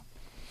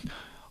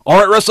All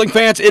right, wrestling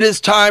fans, it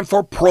is time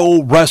for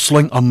Pro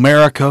Wrestling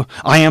America.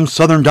 I am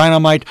Southern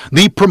Dynamite,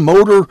 the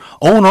promoter,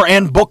 owner,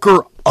 and booker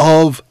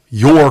of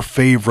your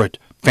favorite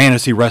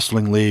fantasy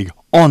wrestling league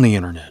on the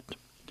internet.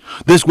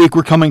 This week,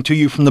 we're coming to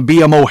you from the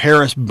BMO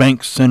Harris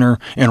Bank Center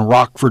in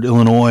Rockford,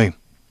 Illinois.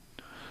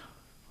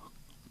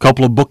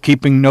 Couple of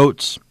bookkeeping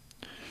notes.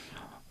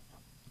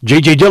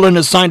 J.J. Dillon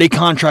has signed a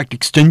contract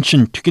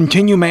extension to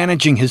continue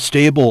managing his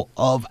stable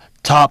of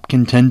top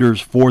contenders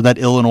for that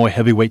Illinois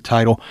heavyweight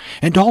title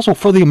and also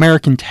for the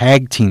American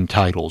Tag Team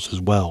titles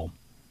as well.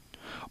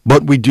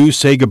 But we do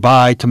say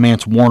goodbye to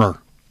Mance Warner.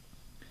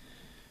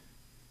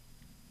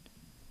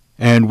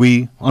 And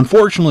we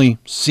unfortunately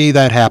see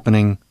that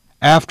happening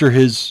after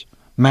his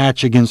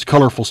match against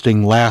Colorful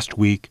Sting last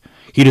week.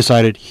 He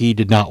decided he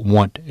did not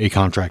want a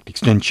contract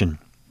extension.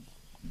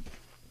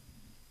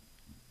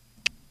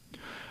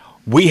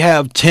 We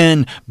have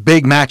 10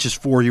 big matches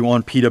for you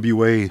on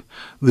PWA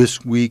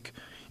this week,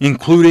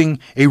 including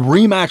a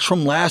rematch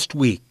from last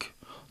week.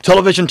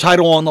 Television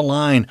title on the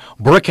line.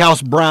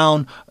 Brickhouse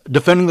Brown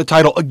defending the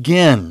title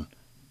again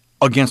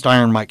against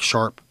Iron Mike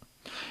Sharp.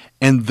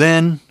 And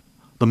then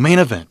the main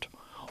event.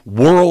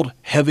 World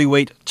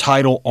Heavyweight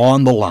title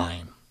on the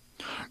line.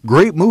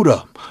 Great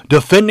Muta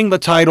defending the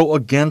title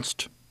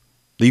against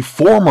the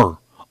former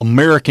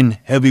American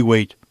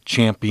Heavyweight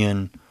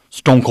Champion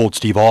Stone Cold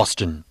Steve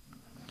Austin.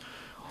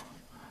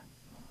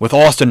 With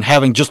Austin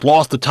having just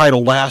lost the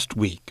title last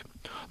week,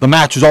 the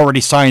match was already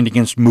signed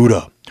against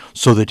Muta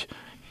so that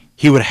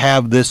he would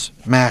have this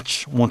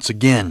match once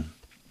again.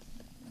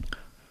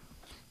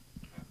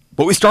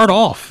 But we start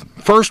off.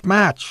 First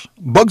match,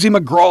 Bugsy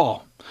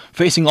McGraw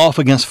facing off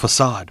against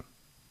Facade.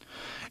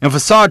 And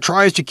Facade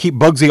tries to keep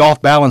Bugsy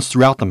off balance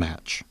throughout the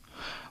match.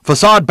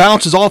 Facade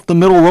bounces off the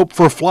middle rope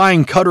for a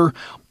flying cutter,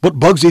 but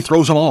Bugsy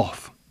throws him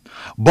off.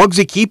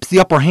 Bugsy keeps the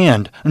upper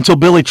hand until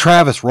Billy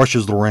Travis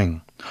rushes the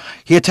ring.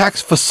 He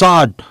attacks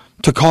Facade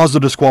to cause the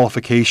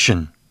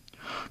disqualification.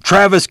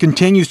 Travis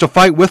continues to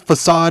fight with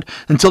Facade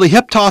until he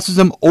hip tosses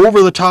him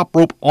over the top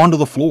rope onto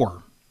the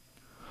floor.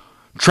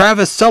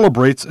 Travis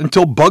celebrates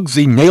until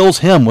Bugsy nails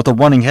him with a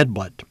running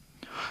headbutt.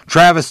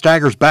 Travis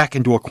staggers back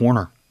into a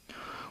corner.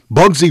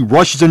 Bugsy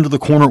rushes into the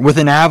corner with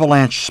an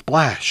avalanche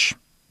splash.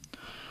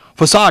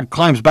 Facade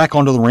climbs back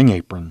onto the ring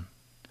apron.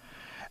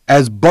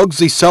 As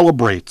Bugsy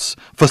celebrates,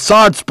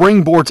 Facade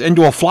springboards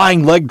into a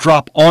flying leg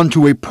drop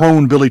onto a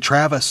prone Billy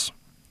Travis.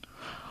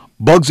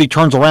 Bugsy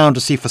turns around to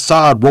see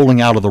Facade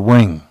rolling out of the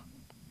ring.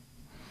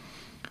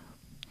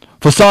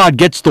 Facade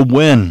gets the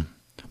win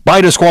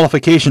by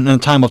disqualification in a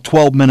time of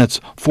 12 minutes,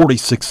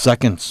 46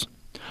 seconds.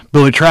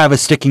 Billy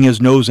Travis sticking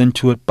his nose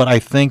into it, but I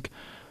think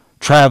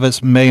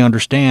Travis may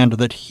understand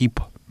that he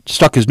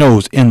stuck his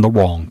nose in the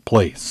wrong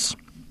place.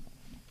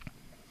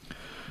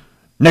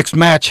 Next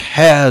match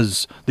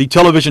has the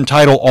television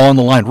title on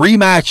the line.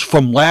 Rematch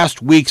from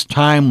last week's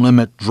time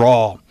limit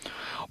draw.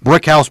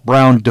 Brickhouse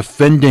Brown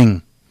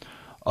defending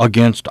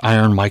against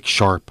Iron Mike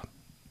Sharp.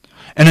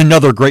 And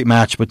another great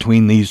match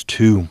between these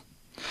two.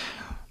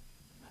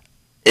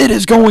 It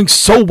is going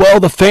so well.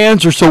 The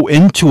fans are so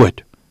into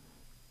it.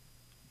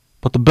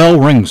 But the bell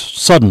rings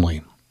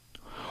suddenly.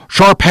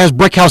 Sharp has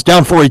Brickhouse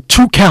down for a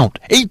 2 count.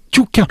 A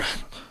 2 count.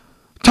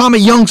 Tommy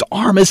Young's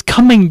arm is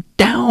coming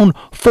down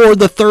for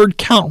the 3rd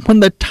count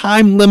when the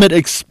time limit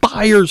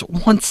expires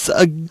once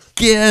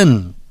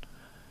again.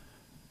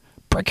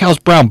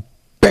 Brickhouse Brown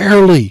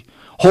barely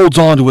holds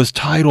on to his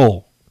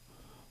title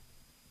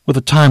with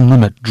a time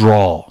limit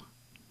draw.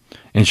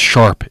 And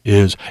Sharp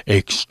is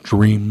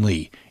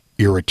extremely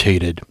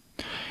irritated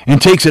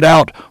and takes it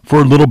out for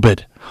a little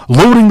bit,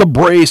 loading the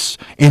brace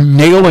and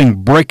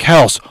nailing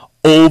Brickhouse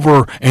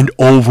over and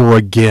over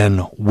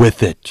again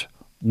with it,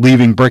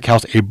 leaving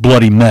Brickhouse a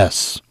bloody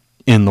mess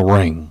in the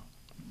ring.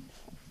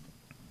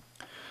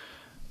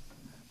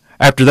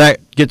 After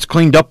that gets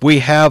cleaned up, we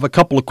have a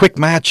couple of quick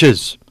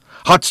matches.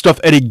 Hot Stuff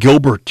Eddie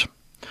Gilbert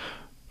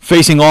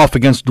facing off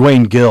against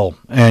Dwayne Gill,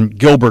 and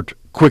Gilbert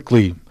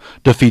quickly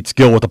defeats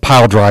Gill with a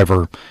pile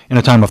driver in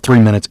a time of 3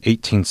 minutes,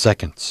 18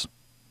 seconds.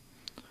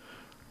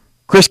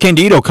 Chris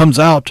Candido comes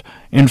out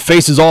and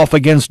faces off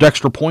against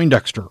Dexter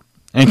Poindexter.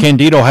 And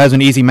Candido has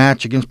an easy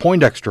match against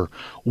Poindexter,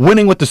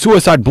 winning with the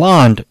Suicide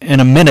Blonde in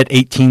 1 minute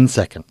 18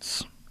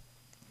 seconds.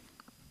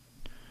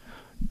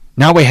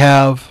 Now we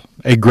have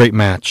a great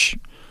match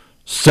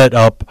set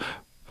up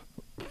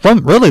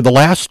from really the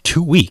last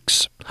 2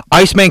 weeks.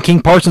 Iceman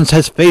King Parsons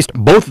has faced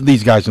both of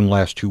these guys in the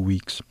last 2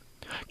 weeks.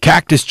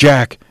 Cactus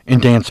Jack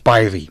and Dan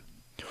Spivey.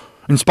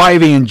 And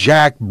Spivey and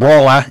Jack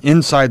brawl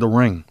inside the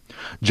ring.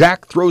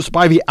 Jack throws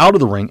Spivey out of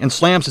the ring and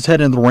slams his head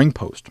into the ring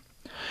post.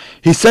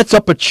 He sets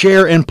up a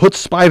chair and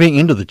puts Spivey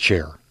into the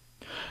chair.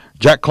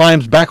 Jack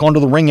climbs back onto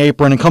the ring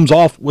apron and comes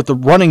off with a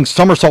running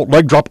somersault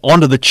leg drop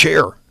onto the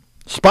chair.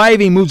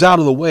 Spivey moves out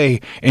of the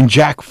way and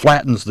Jack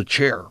flattens the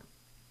chair.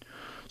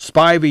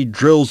 Spivey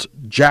drills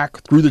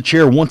Jack through the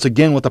chair once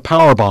again with a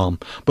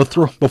powerbomb,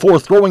 before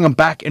throwing him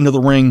back into the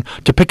ring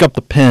to pick up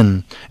the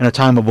pin in a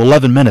time of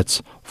 11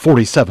 minutes,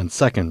 47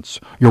 seconds.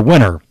 Your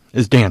winner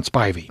is Dan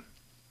Spivey.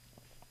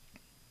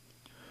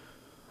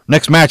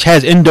 Next match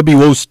has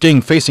NWO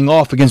Sting facing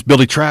off against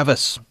Billy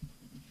Travis.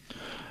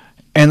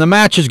 And the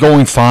match is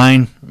going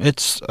fine.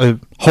 It's a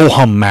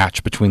ho-hum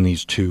match between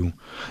these two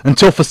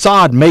until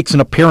Facade makes an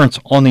appearance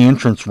on the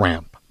entrance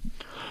ramp.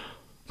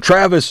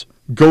 Travis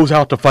goes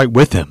out to fight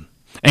with him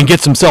and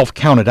gets himself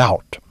counted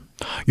out.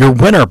 Your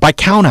winner by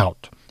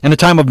countout in a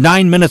time of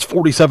 9 minutes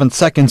 47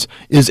 seconds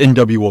is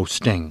NWO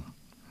Sting.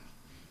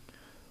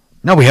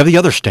 Now we have the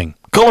other Sting,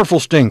 Colorful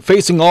Sting,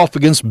 facing off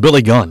against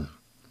Billy Gunn.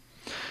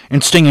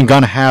 And Sting and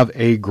Gunn have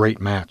a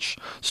great match.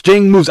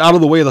 Sting moves out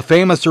of the way of the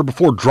Famouser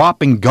before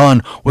dropping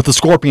Gunn with the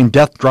Scorpion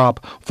Death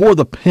Drop for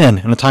the pin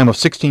in a time of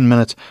 16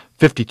 minutes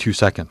 52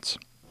 seconds.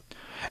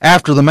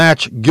 After the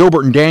match,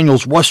 Gilbert and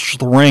Daniels rush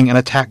the ring and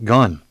attack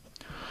Gunn.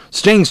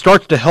 Sting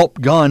starts to help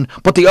Gunn,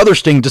 but the other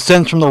Sting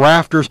descends from the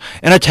rafters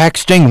and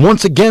attacks Sting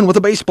once again with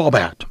a baseball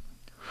bat.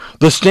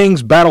 The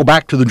Stings battle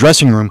back to the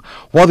dressing room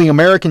while the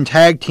American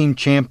Tag Team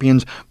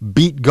Champions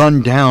beat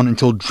Gunn down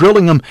until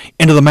drilling him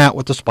into the mat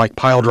with the Spike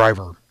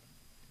Piledriver.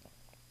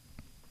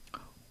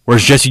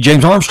 Where's Jesse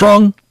James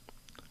Armstrong?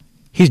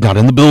 He's not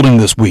in the building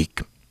this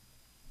week.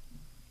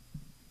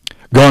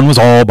 Gunn was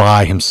all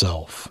by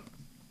himself.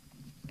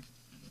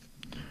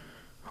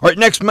 All right,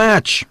 next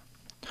match.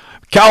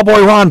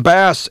 Cowboy Ron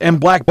Bass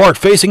and Black Bart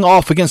facing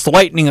off against the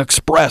Lightning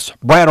Express,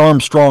 Brad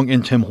Armstrong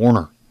and Tim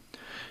Horner.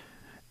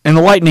 And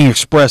the Lightning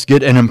Express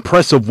get an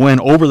impressive win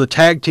over the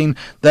tag team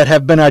that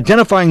have been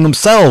identifying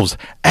themselves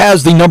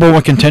as the number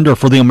one contender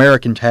for the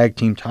American Tag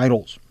Team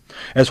titles,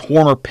 as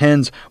Horner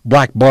pins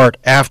Black Bart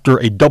after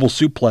a double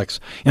suplex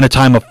in a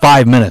time of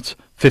 5 minutes,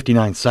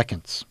 59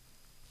 seconds.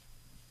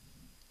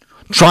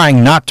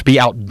 Trying not to be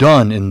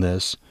outdone in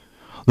this,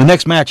 the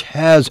next match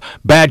has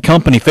Bad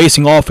Company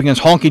facing off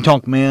against Honky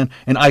Tonk Man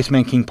and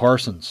Iceman King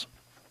Parsons.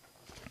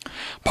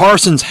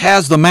 Parsons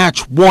has the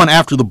match won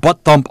after the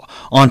butt thump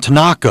on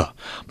Tanaka,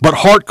 but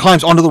Hart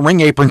climbs onto the ring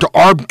apron to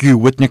argue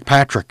with Nick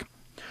Patrick.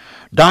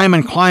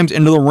 Diamond climbs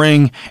into the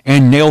ring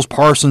and nails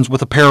Parsons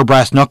with a pair of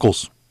brass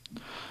knuckles.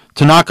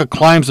 Tanaka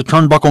climbs the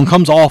turnbuckle and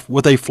comes off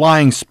with a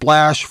flying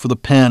splash for the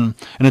pin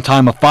in a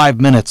time of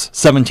 5 minutes,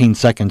 17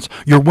 seconds.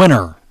 Your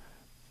winner,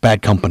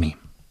 Bad Company.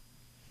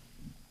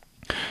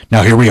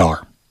 Now here we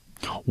are.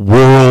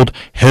 World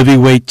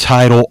Heavyweight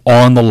title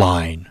on the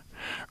line.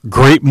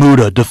 Great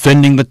Muta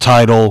defending the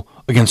title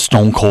against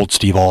Stone Cold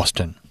Steve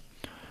Austin.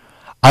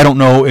 I don't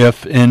know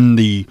if in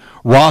the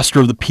roster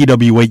of the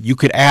PWA you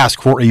could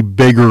ask for a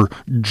bigger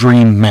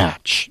dream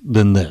match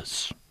than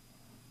this.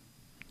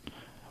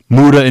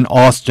 Muta and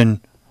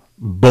Austin,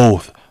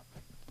 both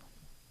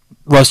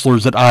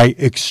wrestlers that I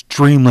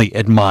extremely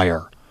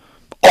admire.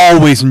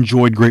 Always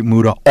enjoyed Great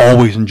Muta,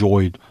 always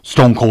enjoyed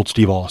Stone Cold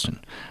Steve Austin.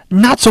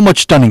 Not so much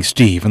Stunning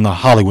Steve and the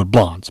Hollywood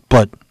Blondes,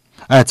 but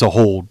that's a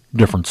whole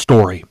different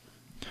story.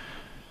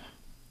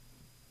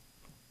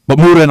 But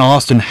Muta and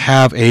Austin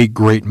have a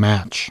great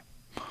match.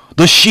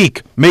 The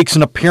Sheik makes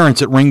an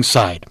appearance at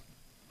ringside.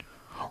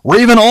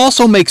 Raven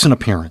also makes an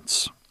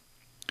appearance.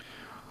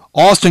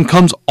 Austin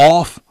comes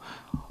off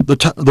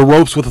the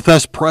ropes with a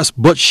Thesz press,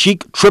 but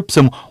Sheik trips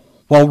him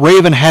while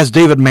Raven has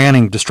David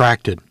Manning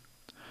distracted.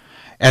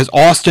 As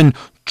Austin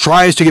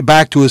tries to get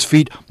back to his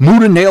feet,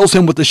 Muta nails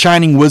him with the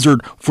Shining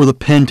Wizard for the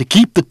pin to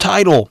keep the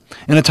title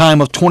in a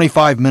time of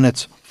 25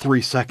 minutes,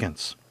 3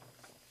 seconds.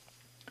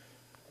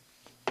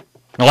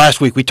 Now,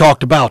 last week we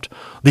talked about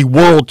the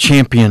World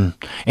Champion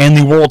and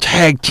the World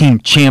Tag Team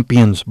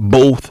Champions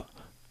both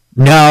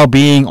now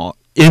being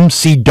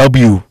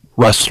MCW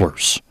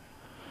wrestlers.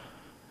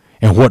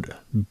 And what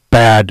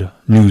bad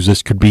news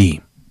this could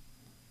be.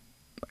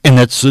 And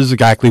that's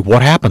exactly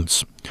what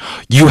happens.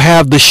 You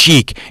have the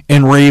Sheik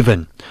and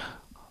Raven,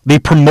 the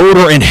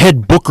promoter and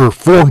head booker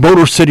for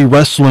Motor City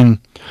Wrestling,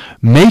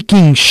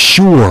 making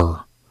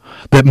sure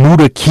that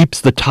Muta keeps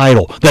the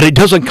title, that it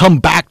doesn't come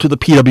back to the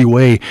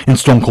PWA and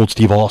Stone Cold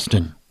Steve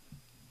Austin.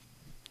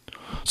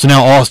 So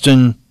now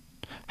Austin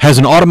has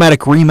an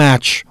automatic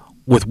rematch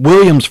with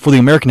Williams for the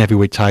American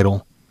Heavyweight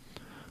title,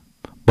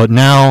 but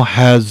now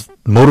has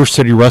Motor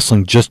City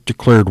Wrestling just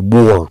declared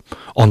war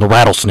on the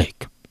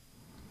Rattlesnake.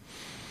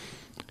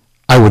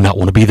 I would not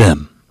want to be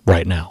them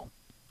right now.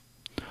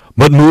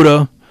 But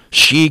Muta,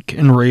 Sheik,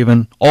 and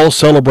Raven all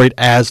celebrate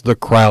as the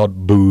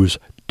crowd boos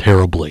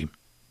terribly.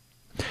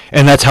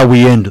 And that's how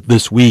we end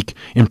this week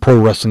in Pro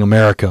Wrestling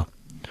America.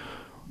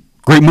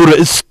 Great Muta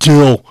is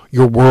still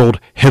your World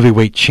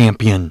Heavyweight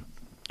Champion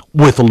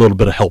with a little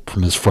bit of help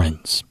from his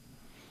friends.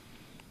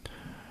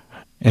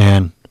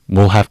 And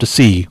we'll have to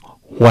see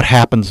what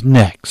happens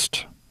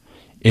next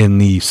in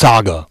the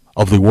saga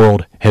of the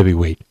World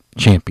Heavyweight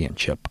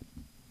Championship.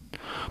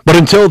 But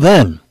until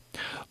then,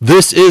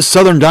 this is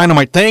Southern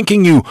Dynamite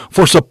thanking you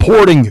for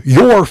supporting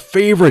your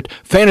favorite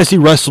fantasy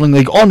wrestling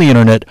league on the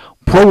internet,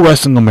 Pro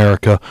Wrestling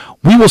America.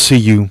 We will see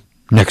you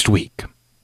next week.